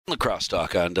Lacrosse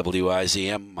Talk on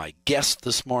WIZM. My guest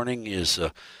this morning is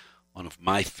one of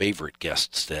my favorite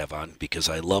guests to have on because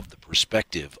I love the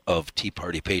perspective of Tea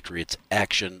Party Patriots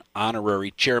Action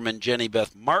Honorary Chairman Jenny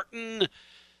Beth Martin.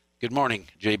 Good morning,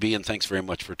 JB, and thanks very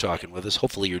much for talking with us.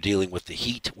 Hopefully you're dealing with the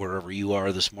heat wherever you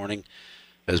are this morning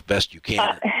as best you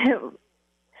can.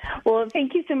 Well,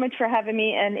 thank you so much for having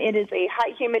me, and it is a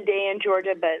hot, humid day in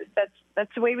Georgia, but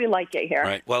that's the way we like it here.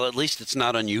 Right. Well, at least it's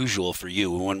not unusual for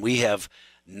you. When we have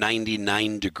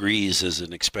 99 degrees as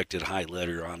an expected high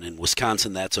later on in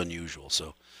Wisconsin, that's unusual.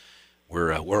 So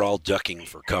we're all ducking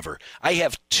for cover. I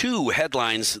have two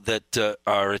headlines that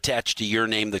are attached to your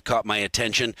name that caught my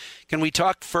attention. Can we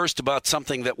talk first about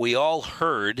something that we all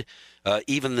heard?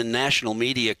 Even the national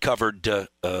media covered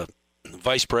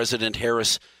Vice President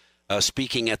Harris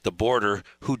speaking at the border,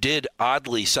 who did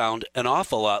oddly sound an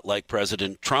awful lot like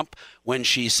President Trump when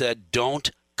she said,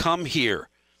 "Don't come here."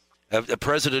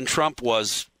 President Trump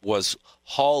was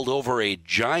hauled over a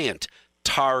giant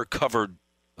tar-covered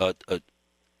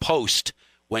post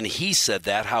when he said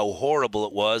that, how horrible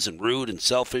it was and rude and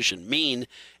selfish and mean.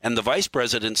 And the vice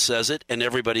president says it, and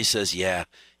everybody says, yeah,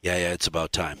 it's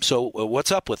about time. So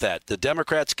what's up with that? The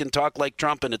Democrats can talk like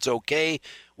Trump, and it's okay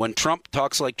when Trump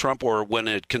talks like Trump, or when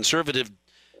a conservative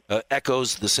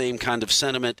echoes the same kind of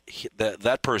sentiment,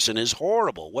 that person is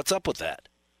horrible. What's up with that?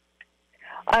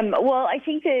 Well, I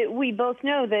think that we both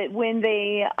know that when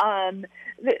the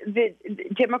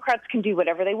Democrats can do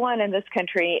whatever they want in this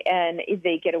country, and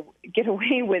they get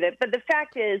away with it. But the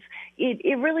fact is,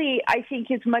 it really, I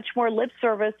think, is much more lip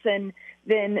service than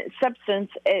substance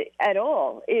at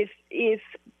all. If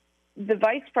the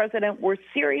vice president were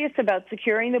serious about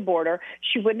securing the border,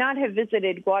 she would not have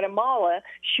visited Guatemala.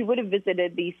 She would have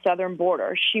visited the southern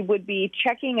border. She would be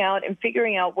checking out and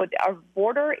figuring out what our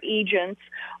border agents,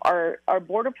 our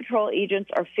border patrol agents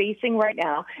are facing right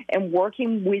now, and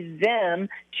working with them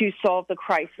to solve the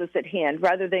crisis at hand,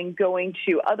 rather than going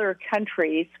to other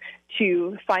countries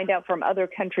to find out from other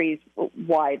countries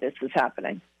why this is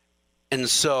happening. And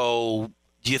so,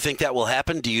 do you think that will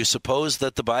happen? Do you suppose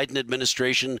that the Biden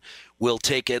administration will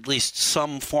take at least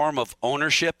some form of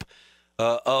ownership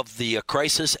of the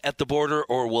crisis at the border,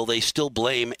 or will they still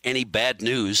blame any bad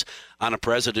news on a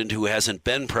president who hasn't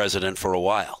been president for a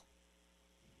while?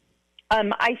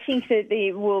 I think that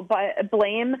they will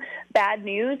blame bad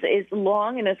news as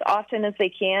long and as often as they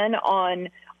can on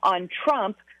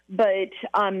Trump. But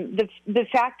the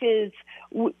fact is,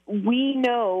 we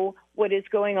know what is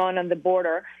going on the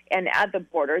border and at the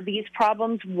border. These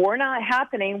problems were not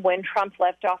happening when Trump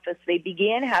left office. They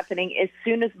began happening as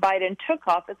soon as Biden took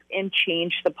office and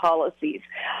changed the policies.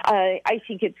 I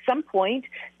think at some point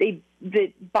that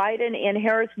Biden and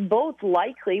Harris both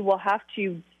likely will have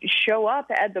to show up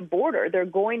at the border. They're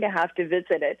going to have to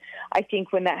visit it. I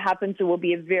think when that happens, it will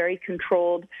be a very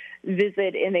controlled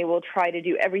visit, and they will try to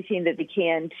do everything that they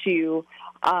can to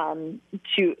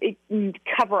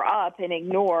cover up and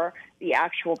ignore the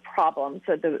actual problems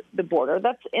at the border.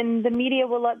 And the media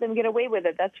will let them get away with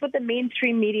it. That's what the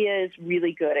mainstream media is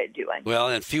really good at doing. Well,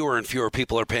 and fewer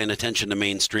people are paying attention to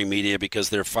mainstream media because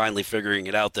they're finally figuring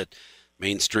it out that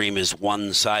mainstream is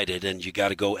one-sided, and you got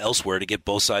to go elsewhere to get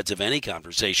both sides of any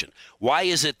conversation. Why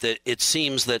is it that it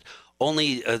seems that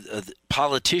only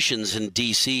politicians in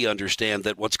D.C. understand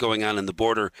that what's going on in the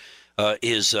border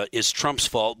is Trump's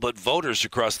fault, but voters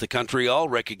across the country all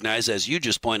recognize, as you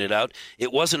just pointed out,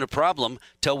 it wasn't a problem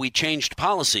till we changed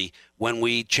policy when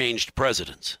we changed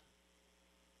presidents?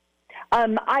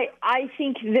 I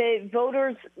think that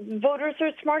voters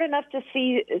are smart enough to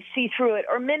see through it,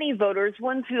 or many voters,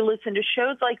 ones who listen to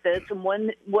shows like this, and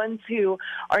ones who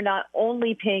are not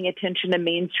only paying attention to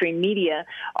mainstream media,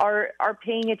 are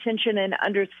paying attention and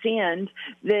understand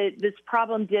that this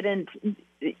problem didn't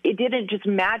just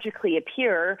magically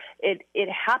appear. It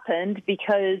happened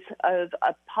because of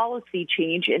a policy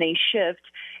change and a shift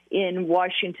in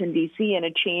Washington, D.C., and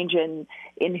a change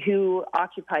in who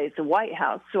occupies the White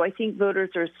House. So I think voters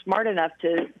are smart enough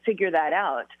to figure that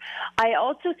out. I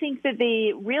also think that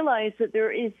they realize that there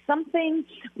is something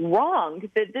wrong,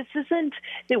 that this isn't,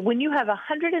 that when you have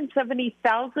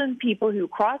 170,000 people who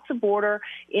cross the border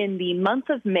in the month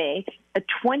of May, a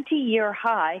 20-year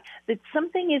high, that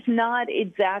something is not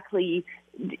exactly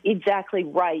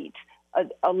right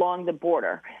along the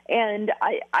border. And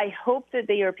I hope that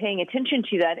they are paying attention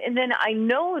to that. And then I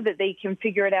know that they can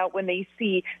figure it out when they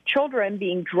see children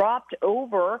being dropped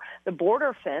over the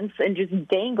border fence and just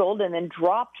dangled and then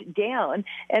dropped down,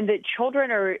 and that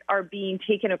children are being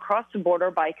taken across the border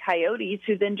by coyotes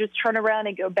who then just turn around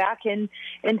and go back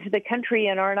into the country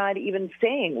and are not even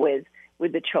staying with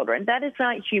with the children. That is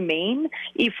not humane.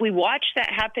 If we watched that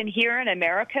happen here in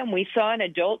America and we saw an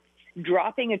adult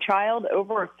dropping a child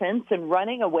over a fence and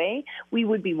running away, we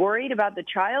would be worried about the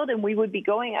child and we would be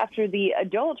going after the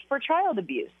adult for child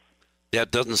abuse.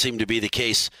 That doesn't seem to be the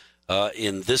case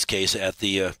in this case at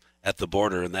the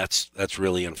border, and that's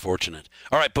really unfortunate.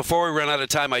 All right, before we run out of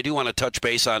time, I do want to touch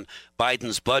base on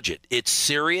Biden's budget. It's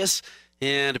serious,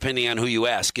 and depending on who you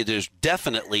ask, it is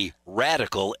definitely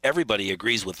radical. Everybody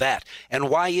agrees with that. And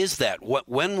why is that?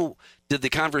 When did the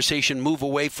conversation move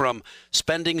away from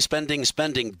spending,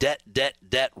 debt,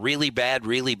 really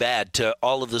bad, to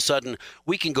all of a sudden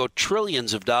we can go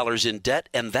trillions of dollars in debt,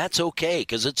 and that's okay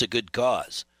because it's a good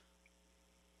cause?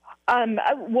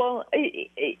 Well,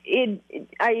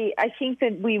 I think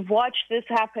that we've watched this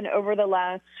happen over the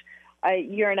last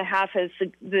year and a half as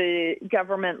the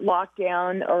government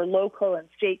lockdown, or local and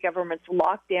state governments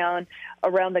lockdown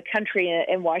around the country,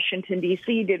 and Washington,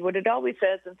 D.C. did what it always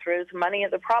does and throws money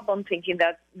at the problem, thinking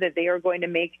that they are going to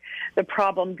make the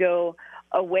problem go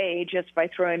away just by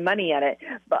throwing money at it.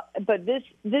 But this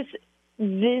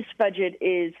budget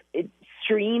is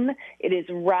extreme. It is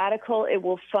radical. It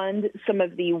will fund some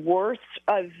of the worst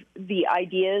of the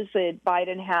ideas that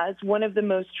Biden has. One of the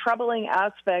most troubling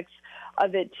aspects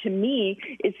of it to me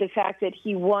is the fact that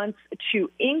he wants to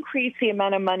increase the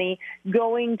amount of money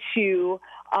going to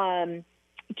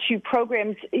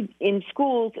programs in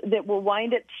schools that will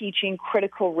wind up teaching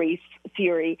critical race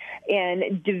theory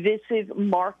and divisive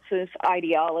Marxist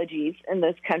ideologies in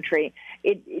this country.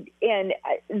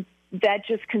 That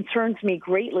just concerns me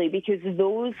greatly, because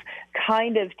those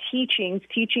kind of teachings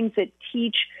that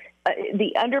teach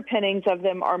the underpinnings of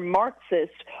them are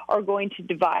Marxist, are going to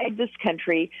divide this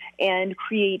country and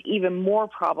create even more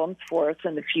problems for us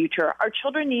in the future. Our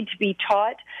children need to be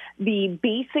taught the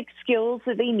basic skills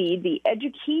that they need, the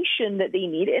education that they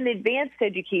need, and advanced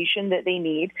education that they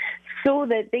need, so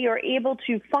that they are able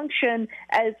to function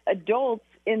as adults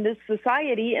in this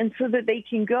society, and so that they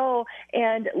can go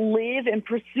and live and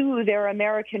pursue their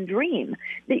American dream.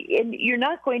 And you're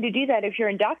not going to do that if you're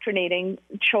indoctrinating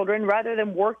children rather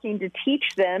than working to teach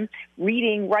them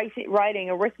reading, writing,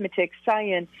 arithmetic,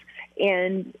 science,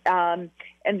 and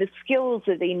the skills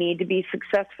that they need to be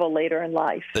successful later in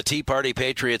life. The Tea Party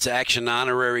Patriots Action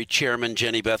Honorary Chairman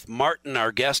Jenny Beth Martin,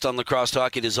 our guest on La Crosse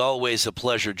Talk. It is always a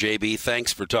pleasure, JB.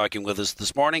 Thanks for talking with us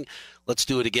this morning. Let's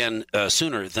do it again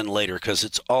sooner than later, because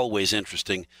it's always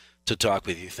interesting to talk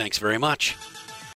with you. Thanks very much.